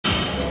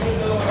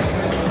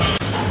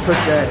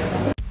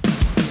100%.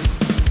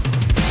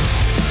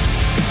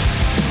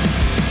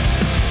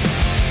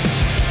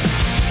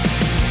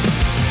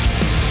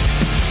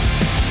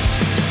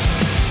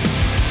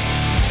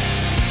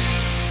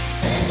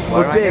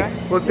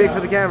 Look big for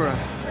the camera.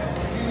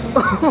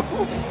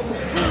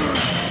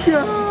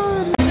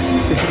 God.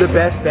 This is the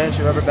best bench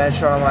I've ever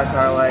benched on in my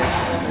entire life.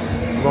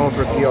 I'm going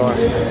for PR.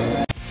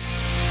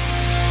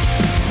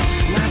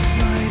 Last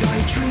night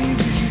I dreamed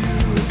of you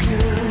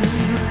again.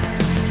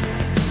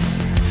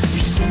 You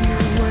spin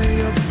your way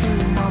up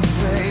through my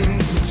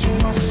veins into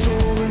my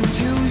soul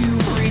until you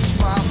reach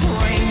my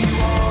brain. You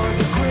are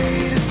the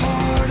greatest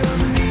part of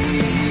me.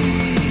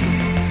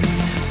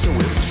 So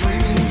if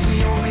dreaming's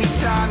the only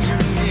time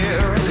you're near,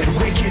 then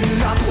waking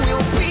up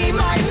will be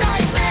my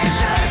nightmare.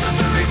 The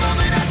very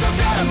moment I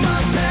jumped out of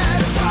my bed,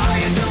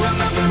 trying to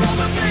remember all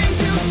the things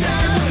you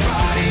said.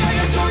 Friday I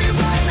adore you,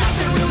 but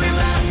nothing really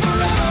lasts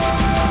forever.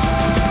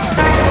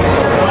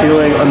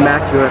 Feeling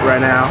immaculate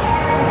right now.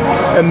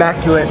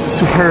 Immaculate,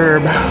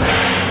 superb,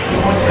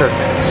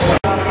 perfect.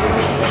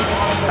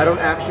 I don't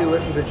actually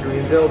listen to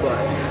Dreamville, but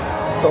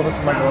I sold this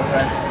with my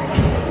girlfriend.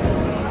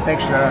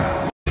 Thanks, Shana.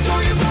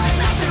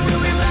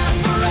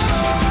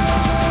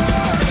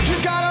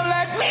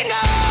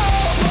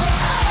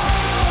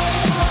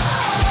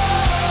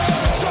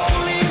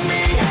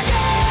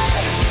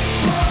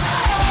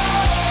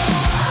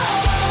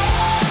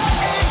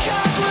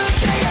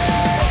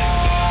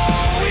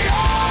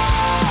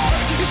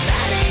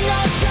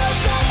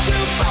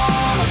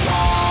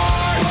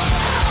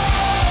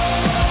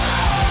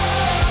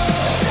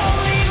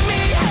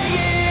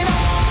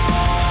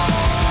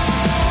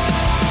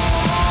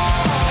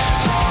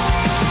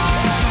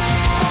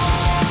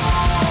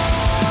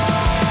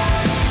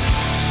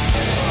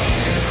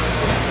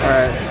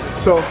 Alright,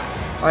 so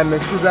I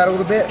misproved that a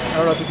little bit. I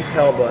don't know if you can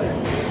tell, but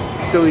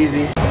still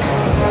easy.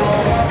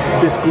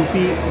 This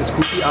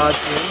goofy odd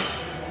thing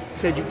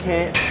said you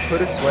can't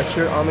put a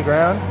sweatshirt on the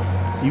ground,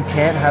 you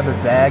can't have a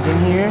bag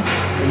in here,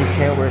 and you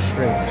can't wear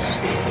strings.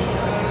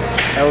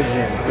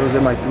 Elgin, those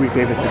are my 3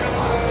 favorite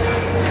things.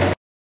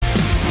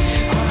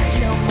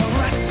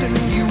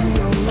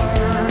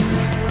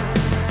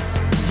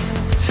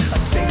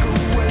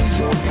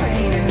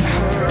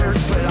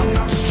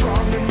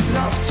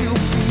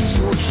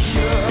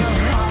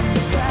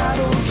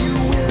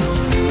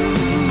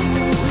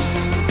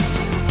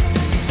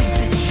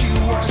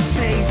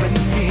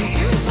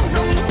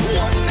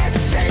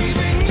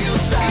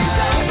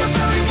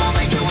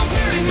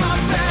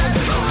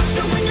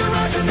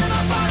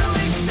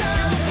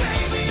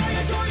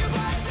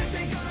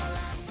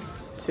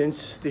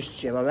 Since this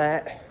gym I'm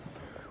at,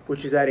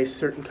 which is at a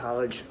certain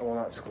college, I will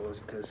not disclose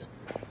because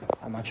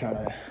I'm not trying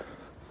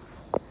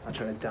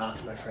to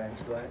dox my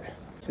friends, but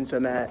since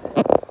I'm at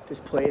this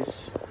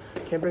place,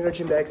 can't bring our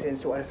gym bags in,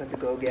 so I just have to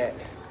go get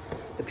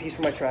the piece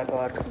for my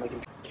tripod because my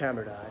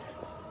camera died.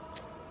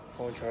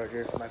 Phone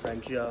charger for my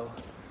friend Joe,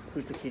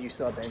 who's the kid you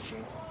saw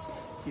benching.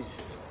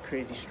 He's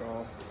crazy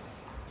strong.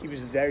 He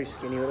was very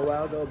skinny a little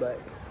while ago, but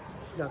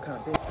he got kind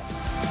of big.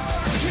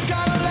 You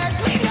gotta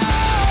let me know.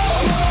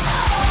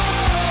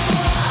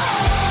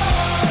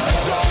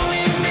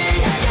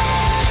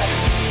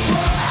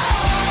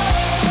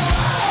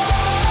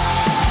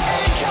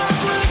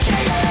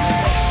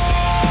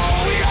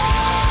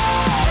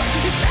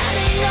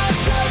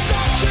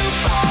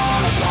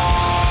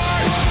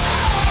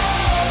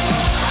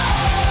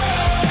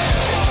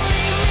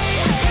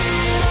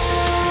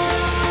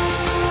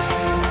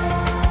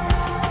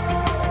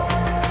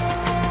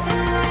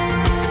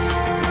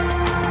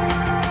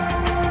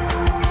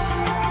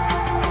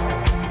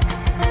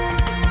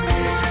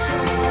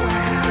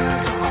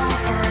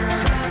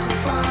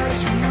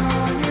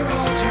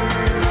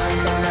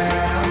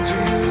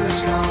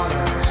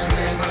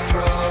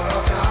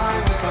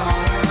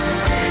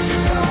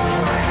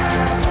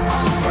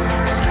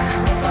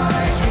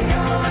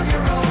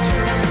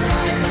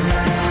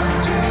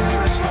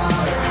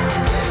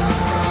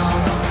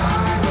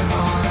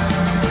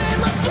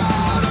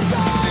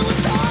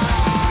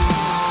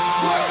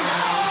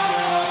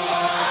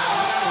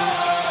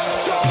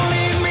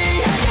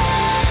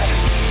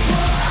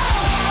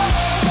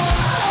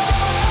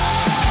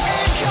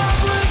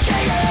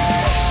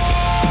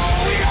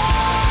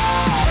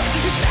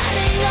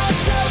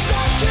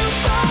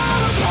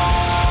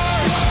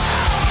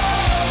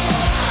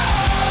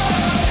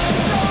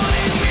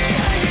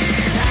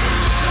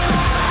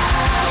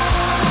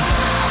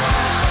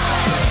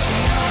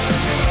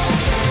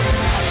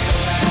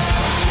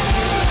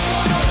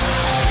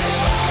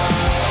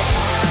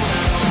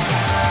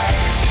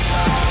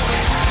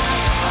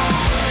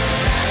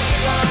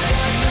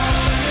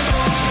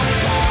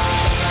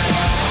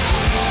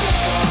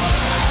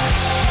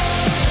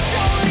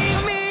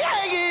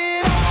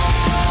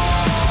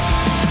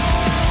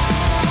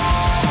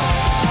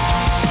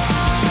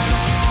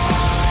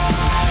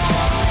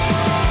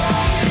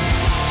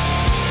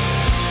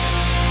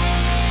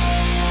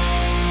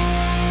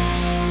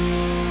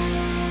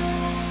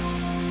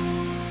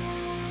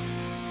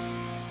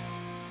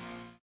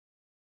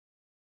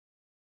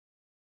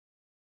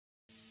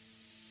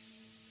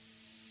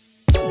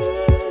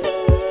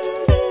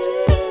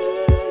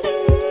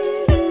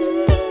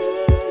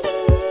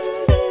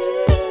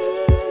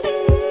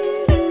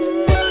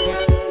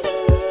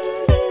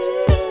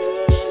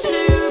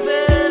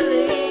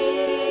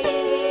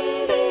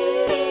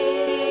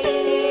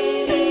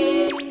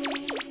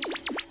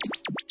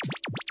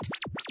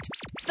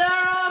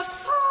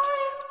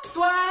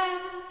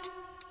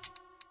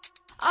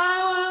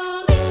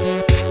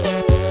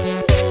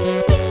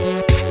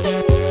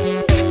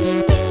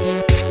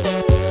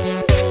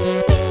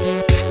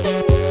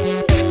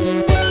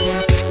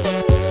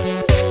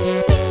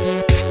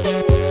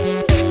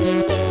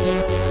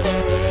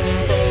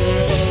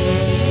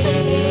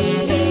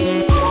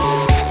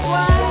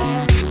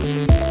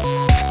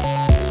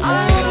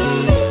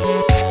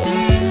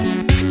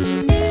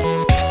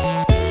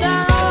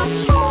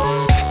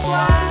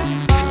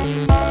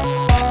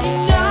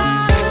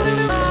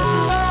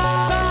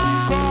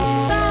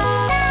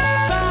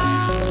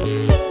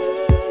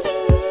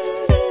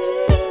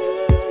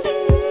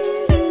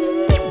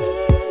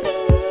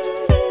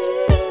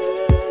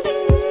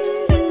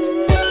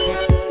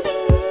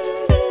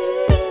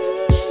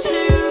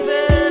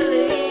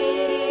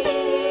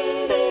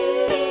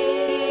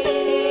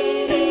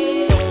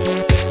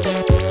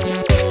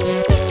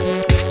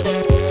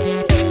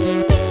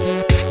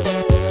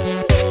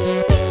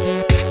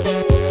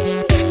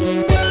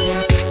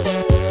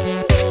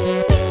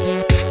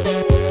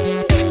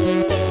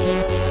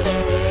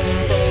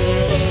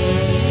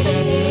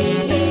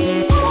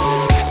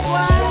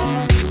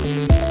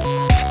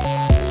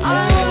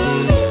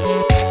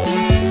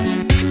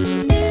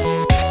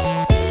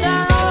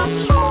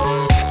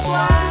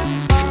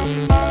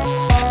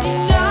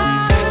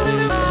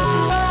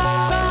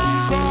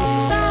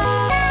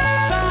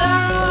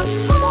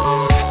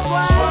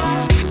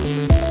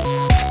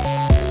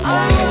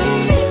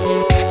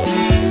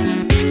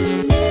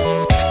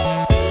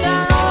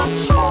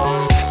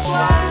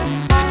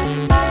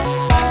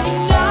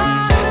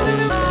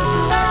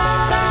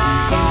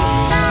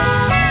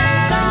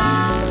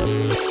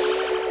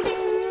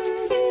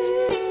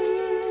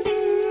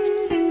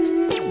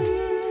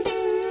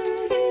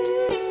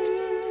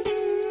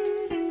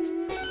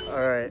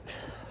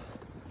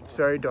 It's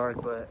very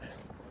dark, but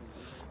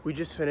we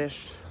just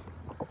finished.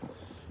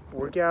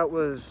 Workout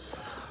was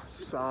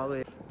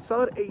solid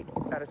 8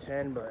 out of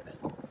 10, but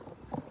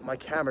my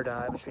camera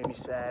died, which made me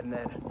sad, and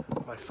then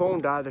my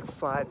phone died like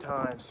 5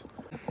 times.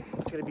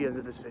 It's gonna be the end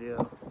of this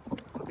video.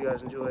 Hope you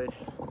guys enjoyed.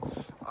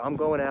 I'm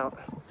going out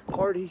to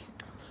party,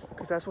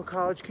 because that's what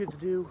college kids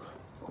do.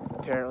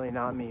 Apparently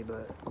not me,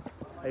 but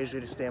I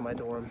usually just stay in my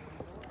dorm,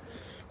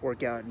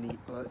 work out and eat,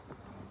 but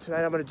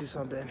tonight I'm gonna do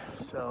something.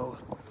 So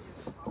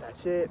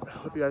that's it.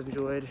 Hope you guys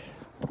enjoyed.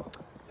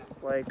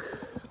 Like,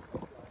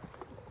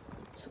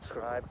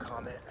 subscribe,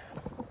 comment.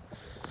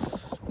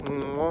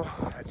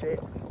 That's it.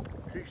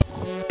 Peace.